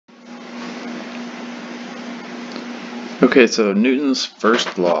Okay, so Newton's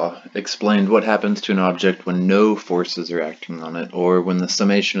first law explained what happens to an object when no forces are acting on it, or when the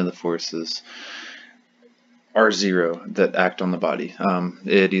summation of the forces are zero that act on the body.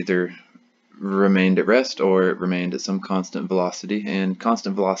 It either remained at rest or it remained at some constant velocity, and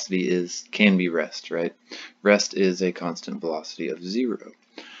constant velocity can be rest, right? Rest is a constant velocity of zero.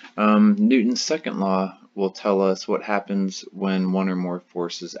 Newton's second law will tell us what happens when one or more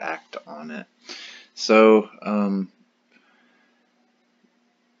forces act on it. So,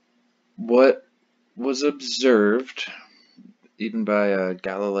 what was observed even by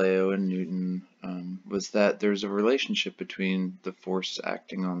Galileo and Newton was that there's a relationship between the force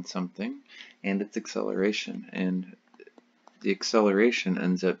acting on something and its acceleration, and the acceleration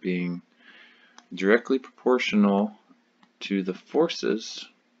ends up being directly proportional to the forces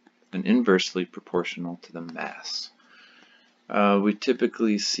and inversely proportional to the mass. We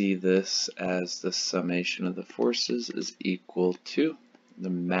typically see this as the summation of the forces is equal to the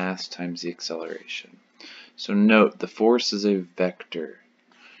mass times the acceleration. So note, the force is a vector,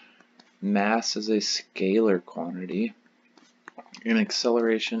 mass is a scalar quantity, and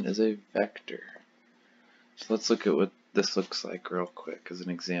acceleration is a vector. So let's look at what this looks like real quick as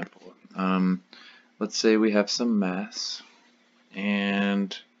an example. Let's say we have some mass,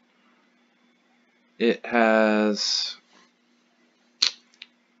 and it has,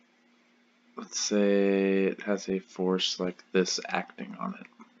 let's say it has a force like this acting on it.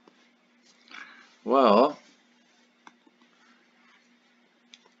 Well,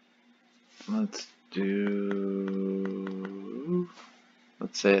 let's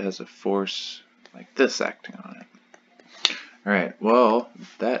say it has a force like this acting on it. Alright, well,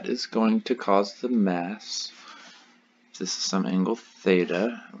 that is going to cause the mass, if this is some angle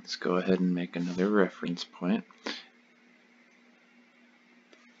theta, let's go ahead and make another reference point.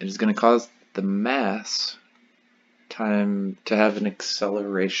 It is going to cause the mass to have an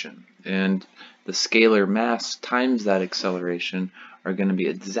acceleration, and the scalar mass times that acceleration are going to be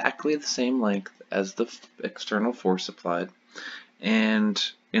exactly the same length as the external force applied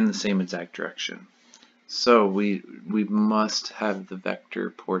and in the same exact direction. So we must have the vector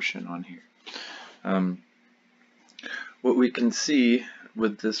portion on here. What we can see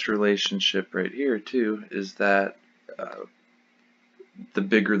with this relationship right here too is that the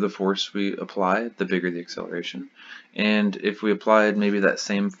bigger the force we apply, the bigger the acceleration. And if we applied maybe that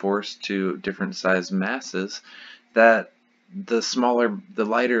same force to different size masses, that the smaller, the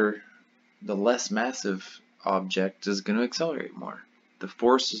lighter, the less massive object is going to accelerate more. The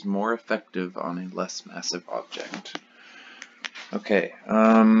force is more effective on a less massive object. Okay,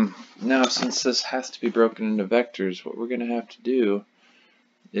 now since this has to be broken into vectors, what we're going to have to do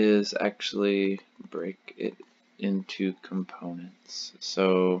is actually break it into components.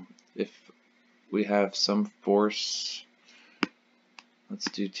 So if we have some force, let's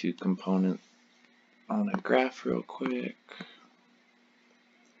do 2 component on a graph real quick.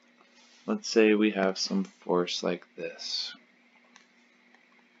 Let's say we have some force like this.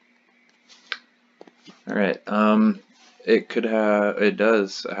 Alright, it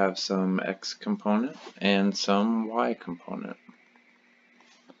does have some x component and some y component.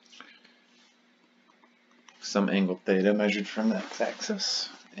 Some angle theta measured from the x-axis,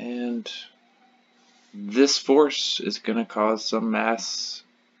 and this force is going to cause some mass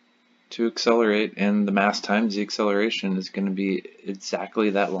to accelerate, and the mass times the acceleration is going to be exactly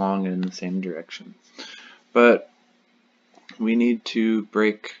that long and in the same direction. But we need to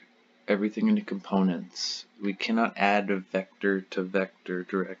break everything into components. We cannot add a vector to vector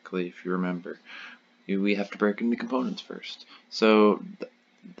directly, if you remember. We have to break it into components first. So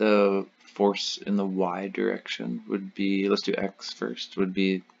the force in the y direction would be, let's do x first, would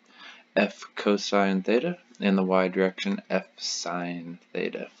be f cosine theta, and the y direction f sine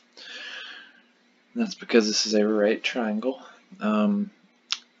theta. And that's because this is a right triangle.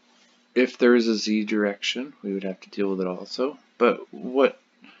 If there is a z direction, we would have to deal with it also. But what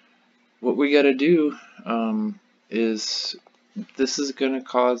we got to do is this is going to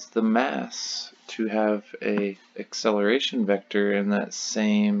cause the mass to have a acceleration vector in that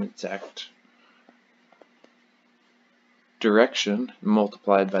same exact direction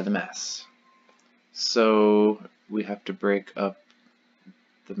multiplied by the mass. So we have to break up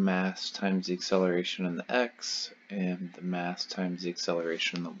the mass times the acceleration in the x and the mass times the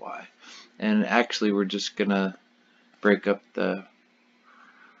acceleration in the y. And actually we're just gonna break up the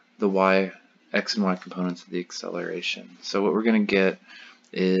x and y components of the acceleration. So what we're gonna get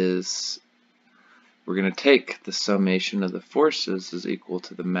is we're going to take the summation of the forces is equal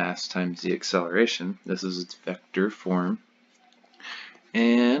to the mass times the acceleration. This is its vector form.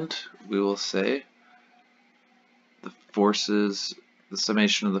 And we will say the forces, the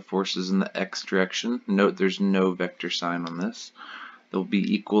summation of the forces in the x direction, note there's no vector sign on this, they'll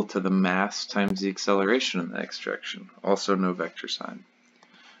be equal to the mass times the acceleration in the x direction, also no vector sign.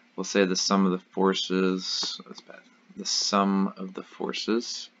 We'll say the sum of the forces, that's bad, the sum of the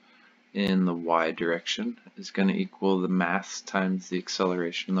forces in the y direction is going to equal the mass times the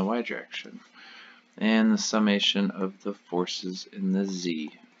acceleration in the y direction. And the summation of the forces in the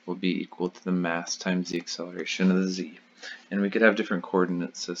z will be equal to the mass times the acceleration of the z. And we could have different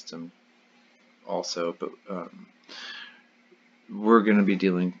coordinate system also, but we're going to be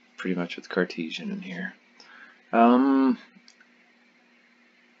dealing pretty much with Cartesian in here.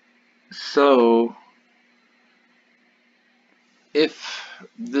 So if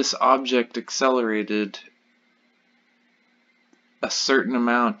this object accelerated a certain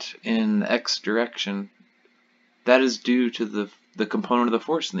amount in the x direction, that is due to the component of the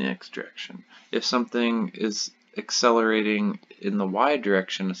force in the x direction. If something is accelerating in the y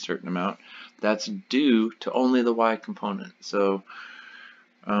direction a certain amount, that's due to only the y component. So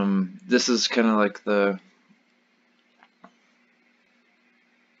this is kind of like the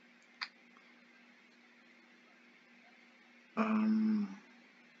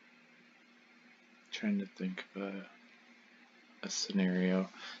trying to think of a scenario.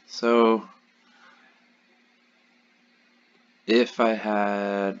 So if I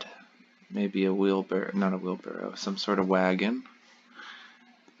had maybe a wheelbarrow, not a wheelbarrow, some sort of wagon,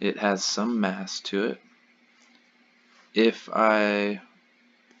 it has some mass to it. If I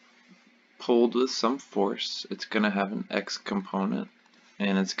pulled with some force, it's going to have an x component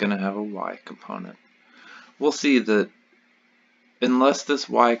and it's going to have a y component. We'll see that unless this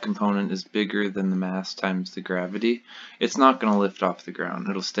y component is bigger than the mass times the gravity, it's not going to lift off the ground.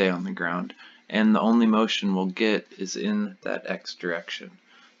 It'll stay on the ground. And the only motion we'll get is in that x direction.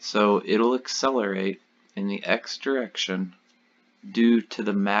 So it'll accelerate in the x direction due to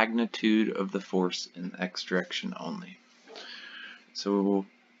the magnitude of the force in the x direction only. So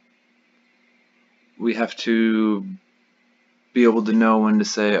we have to be able to know when to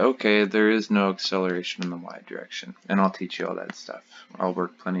say, okay, there is no acceleration in the y direction. And I'll teach you all that stuff. I'll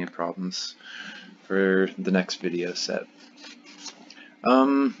work plenty of problems for the next video set.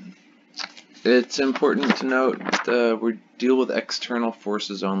 It's important to note that we deal with external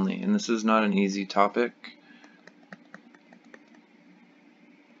forces only, and this is not an easy topic.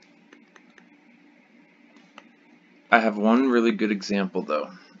 I have one really good example though,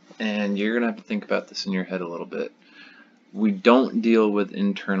 and you're going to have to think about this in your head a little bit. We don't deal with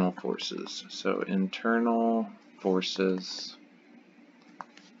internal forces. So internal forces,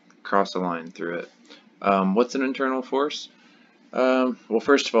 cross a line through it. What's an internal force? Well,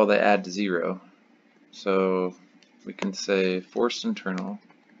 first of all, they add to 0. So we can say force internal,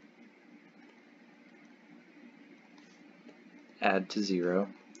 add to 0.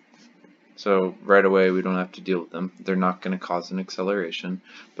 So right away we don't have to deal with them. They're not going to cause an acceleration.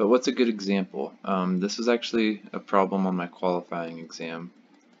 But what's a good example? This is actually a problem on my qualifying exam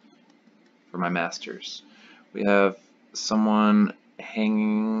for my master's. We have someone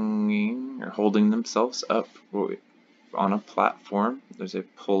hanging or holding themselves up on a platform. There's a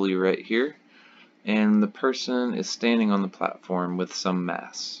pulley right here, and the person is standing on the platform with some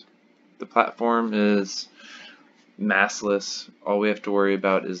mass. The platform is massless. All we have to worry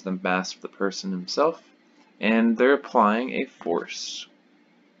about is the mass of the person himself, and they're applying a force.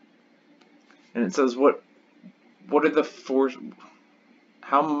 And it says what are the force?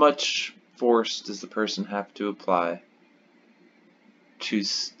 How much force does the person have to apply to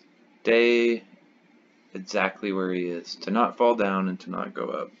stay exactly where he is, to not fall down and to not go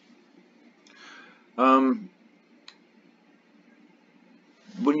up?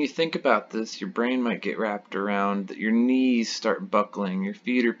 When you think about this, your brain might get wrapped around that your knees start buckling, your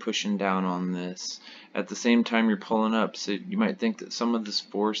feet are pushing down on this. At the same time you're pulling up, so you might think that some of this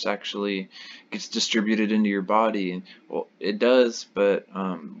force actually gets distributed into your body. And well, it does, but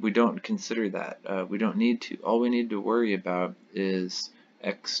we don't consider that. We don't need to. All we need to worry about is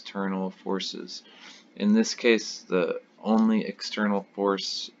external forces. In this case, the only external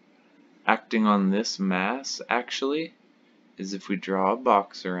force acting on this mass actually is if we draw a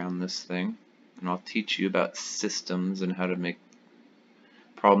box around this thing, and I'll teach you about systems and how to make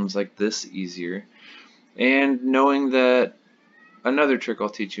problems like this easier, and knowing that, another trick I'll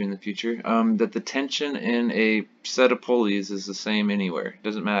teach you in the future, that the tension in a set of pulleys is the same anywhere. It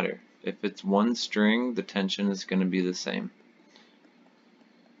doesn't matter. If it's one string, the tension is going to be the same.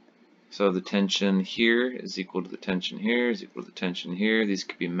 So the tension here is equal to the tension here is equal to the tension here. These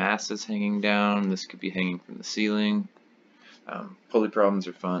could be masses hanging down. This could be hanging from the ceiling. Pulley problems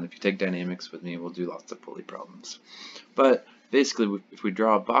are fun. If you take dynamics with me, we'll do lots of pulley problems. But basically, if we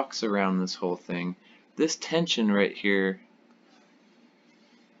draw a box around this whole thing, this tension right here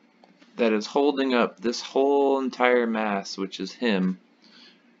that is holding up this whole entire mass, which is him,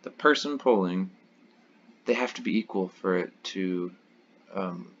 the person pulling, they have to be equal for it to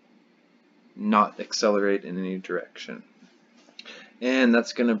not accelerate in any direction. And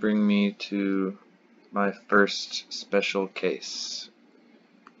that's going to bring me to my first special case.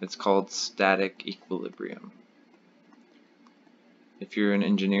 It's called static equilibrium. If you're in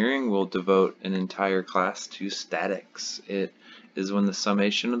engineering, we'll devote an entire class to statics. It is when the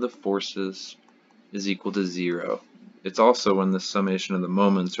summation of the forces is equal to 0. It's also when the summation of the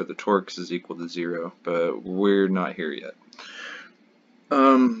moments or the torques is equal to 0, but we're not here yet.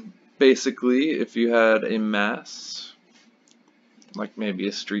 Basically, if you had a mass, like maybe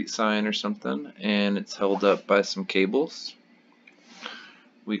a street sign or something, and it's held up by some cables,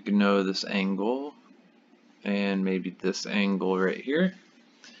 we can know this angle and maybe this angle right here.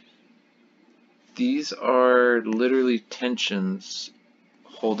 These are literally tensions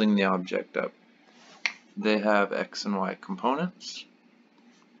holding the object up. They have x and y components.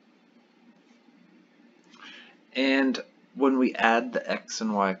 And when we add the x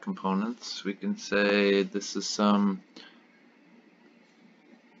and y components, we can say this is some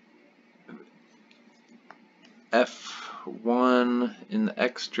F1 in the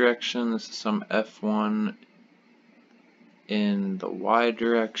x direction, this is some F1 in the y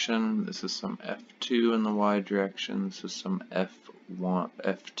direction, this is some F2 in the y direction, this is some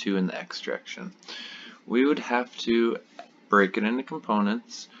F2 in the x direction. We would have to break it into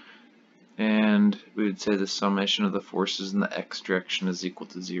components, and we would say the summation of the forces in the x direction is equal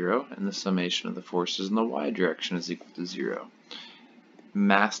to 0, and the summation of the forces in the y direction is equal to 0.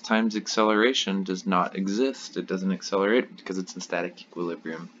 Mass times acceleration does not exist. It doesn't accelerate because it's in static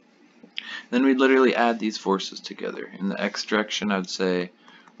equilibrium. Then we'd literally add these forces together. In the x direction, I would say,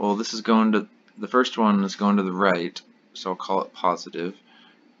 well, this is going to, the first one is going to the right, so I'll call it positive.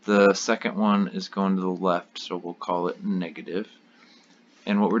 The second one is going to the left, so we'll call it negative.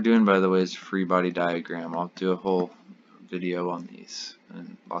 And what we're doing, by the way, is a free body diagram. I'll do a whole video on these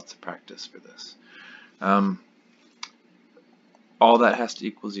and lots of practice for this. All that has to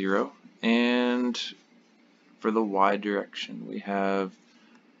equal 0, and for the y direction we have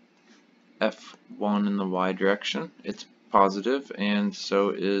F1 in the y direction. It's positive, and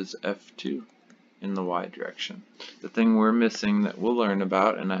so is F2 in the y direction. The thing we're missing that we'll learn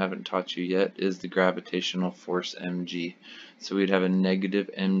about, and I haven't taught you yet, is the gravitational force mg. So we'd have a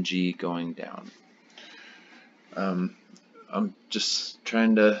negative mg going down. I'm just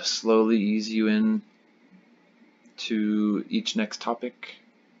trying to slowly ease you in to each next topic,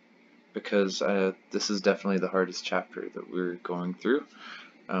 because this is definitely the hardest chapter that we're going through.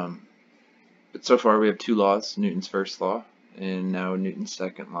 But so far we have two laws, Newton's first law and now Newton's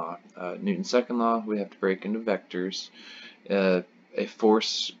second law. Newton's second law we have to break into vectors. A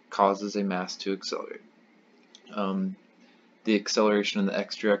force causes a mass to accelerate. The acceleration in the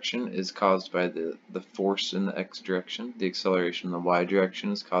x direction is caused by the force in the x direction. The acceleration in the y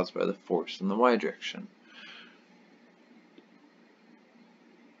direction is caused by the force in the y direction.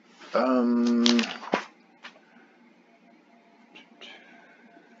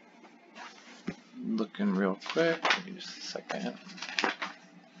 Looking real quick, give me just a second.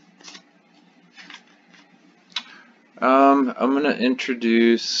 I'm going to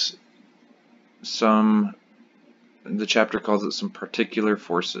introduce some, the chapter calls it some particular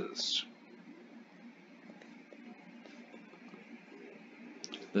forces.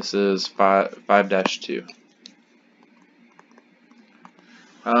 This is 5-2.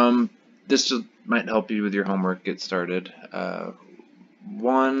 This just might help you with your homework, get started.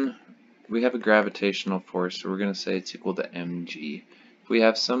 One, we have a gravitational force, so we're going to say it's equal to mg. If we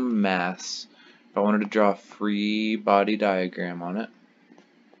have some mass, if I wanted to draw a free body diagram on it,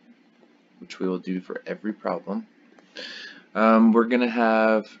 which we will do for every problem, we're going to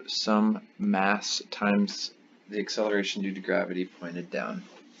have some mass times the acceleration due to gravity pointed down.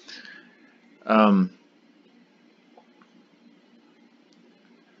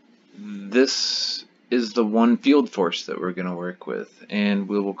 This is the one field force that we're going to work with, and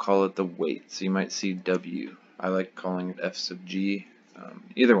we will call it the weight. So you might see W. I like calling it F sub G.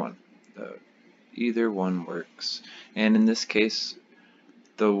 Either one. Either one works. And in this case,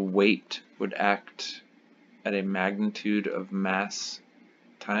 the weight would act at a magnitude of mass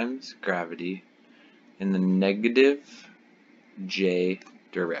times gravity in the negative J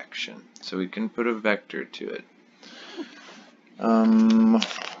direction. So we can put a vector to it.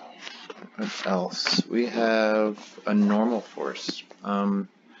 What else? We have a normal force.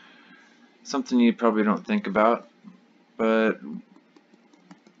 Something you probably don't think about, but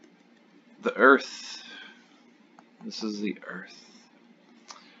the Earth. This is the Earth.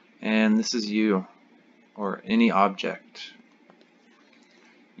 And this is you, or any object.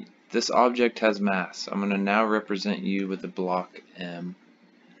 This object has mass. I'm going to now represent you with a block M.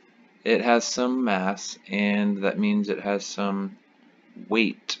 It has some mass, and that means it has some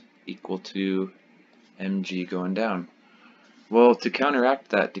weight equal to mg going down. Well, to counteract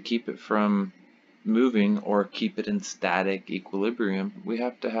that, to keep it from moving or keep it in static equilibrium, we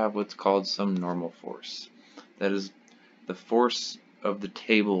have to have what's called some normal force. That is the force of the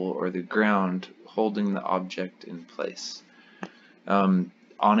table or the ground holding the object in place. On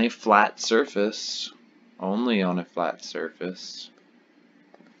a flat surface, only on a flat surface,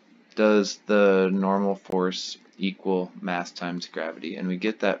 does the normal force equal mass times gravity, and we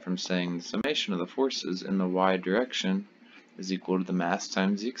get that from saying the summation of the forces in the y direction is equal to the mass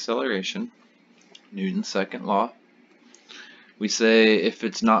times the acceleration, Newton's second law. We say if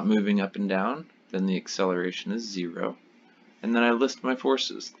it's not moving up and down, then the acceleration is 0. And then I list my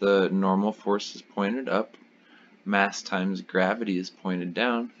forces. The normal force is pointed up, mass times gravity is pointed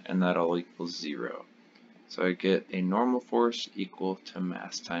down, and that all equals 0. So I get a normal force equal to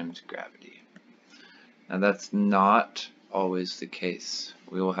mass times gravity. Now that's not always the case.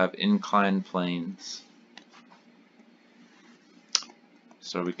 We will have inclined planes.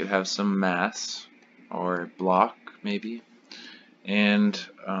 So we could have some mass or block maybe, and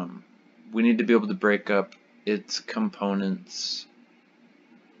we need to be able to break up its components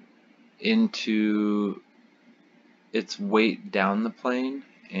into its weight down the plane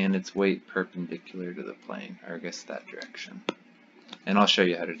and its weight perpendicular to the plane, or I guess that direction. And I'll show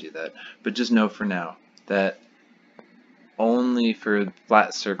you how to do that. But just know for now that only for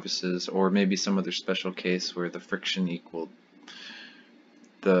flat surfaces, or maybe some other special case where the friction equaled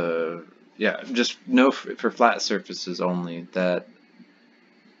the, just know for flat surfaces only that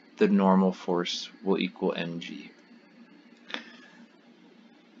the normal force will equal mg.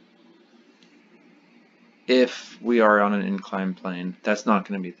 If we are on an inclined plane, that's not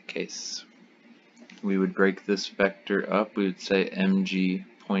going to be the case. We would break this vector up. We would say mg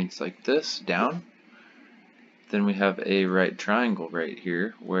points like this, down. Then we have a right triangle right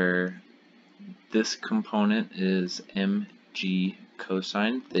here where this component is mg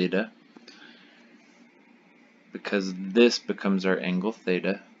cosine theta, because this becomes our angle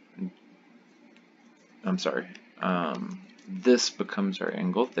theta. This becomes our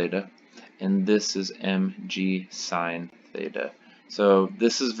angle theta, and this is mg sine theta. So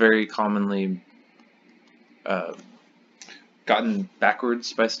this is very commonly gotten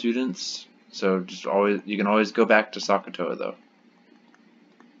backwards by students. So just always, you can always go back to SOHCAHTOA though.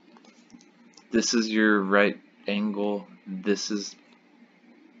 This is your right angle.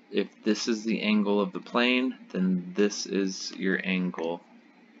 If this is the angle of the plane, then this is your angle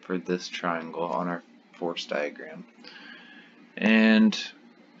for this triangle on our force diagram. And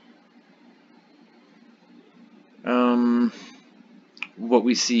what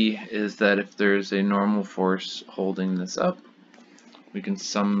we see is that if there's a normal force holding this up, we can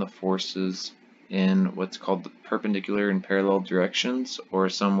sum the forces in what's called the perpendicular and parallel directions, or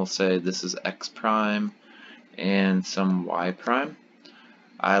some will say this is x prime and some y prime.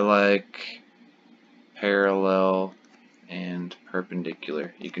 I like parallel and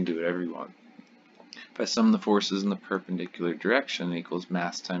perpendicular. You can do whatever you want. If I sum the forces in the perpendicular direction, it equals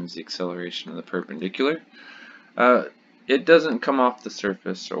mass times the acceleration of the perpendicular. It doesn't come off the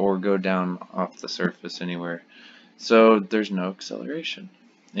surface or go down off the surface anywhere, so there's no acceleration.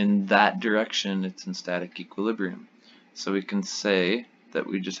 In that direction, it's in static equilibrium. So we can say that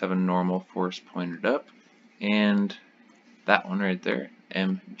we just have a normal force pointed up, and that one right there,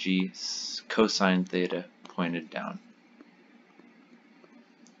 mg cosine theta pointed down.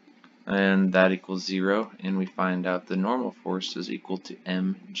 And that equals 0, and we find out the normal force is equal to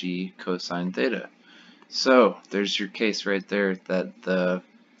mg cosine theta. So there's your case right there, that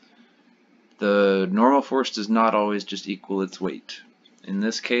the normal force does not always just equal its weight. In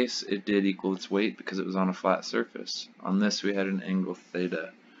this case, it did equal its weight because it was on a flat surface. On this, we had an angle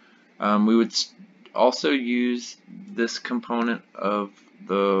theta. We would also use this component of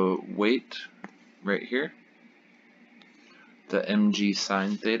the weight right here, the mg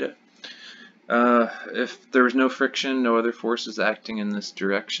sine theta. If there was no friction, no other forces acting in this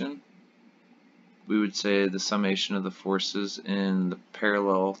direction, we would say the summation of the forces in the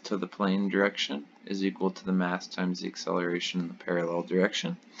parallel to the plane direction is equal to the mass times the acceleration in the parallel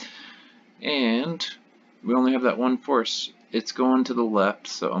direction. And we only have that one force it's going to the left,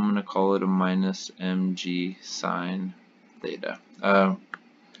 so I'm going to call it a minus mg sine theta.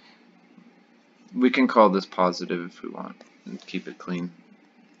 We can call this positive if we want and keep it clean.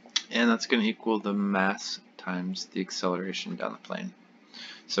 And that's going to equal the mass times the acceleration down the plane.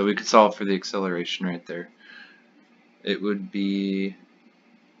 So we could solve for the acceleration right there. It would be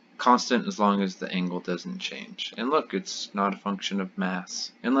constant as long as the angle doesn't change. And look, it's not a function of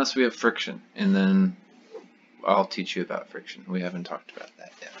mass, unless we have friction, and then I'll teach you about friction. We haven't talked about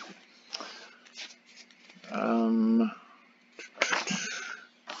that yet.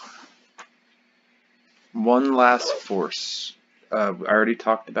 One last force. I already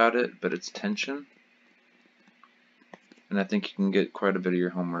talked about it, but it's tension. And I think you can get quite a bit of your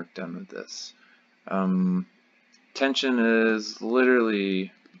homework done with this. Tension is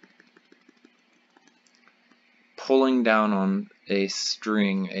literally pulling down on a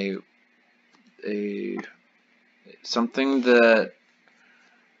string, something that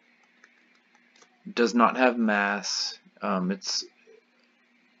does not have mass.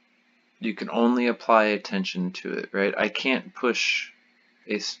 You can only apply a tension to it, right? I can't push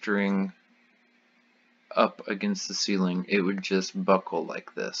a string up against the ceiling. It would just buckle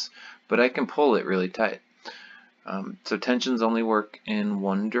like this. But I can pull it really tight. So tensions only work in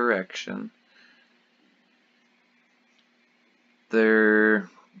one direction. One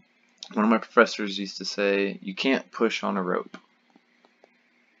of my professors used to say, you can't push on a rope.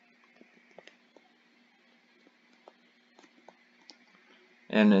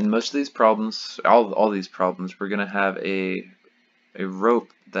 And in most of these problems, all these problems, we're going to have a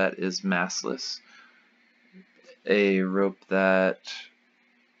rope that is massless, a rope that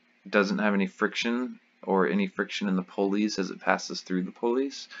doesn't have any friction or any friction in the pulleys as it passes through the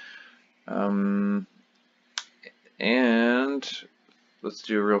pulleys. And let's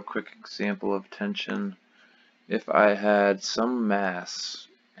do a real quick example of tension. If I had some mass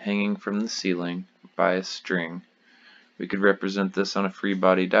hanging from the ceiling by a string, we could represent this on a free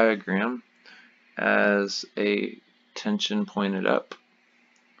body diagram as a tension pointed up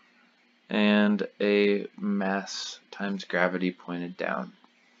and a mass times gravity pointed down.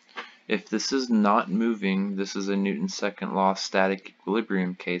 If this is not moving, this is a Newton's second law static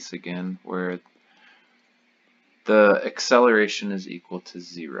equilibrium case again, where the acceleration is equal to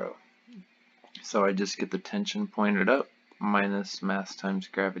 0. So I just get the tension pointed up minus mass times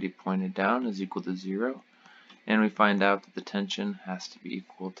gravity pointed down is equal to 0. And we find out that the tension has to be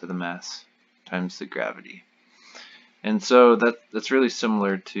equal to the mass times the gravity. And so that's really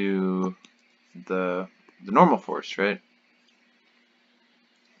similar to the normal force, right?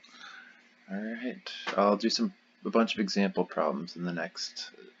 Alright, I'll do a bunch of example problems in the next,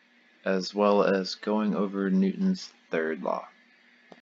 as well as going over Newton's third law.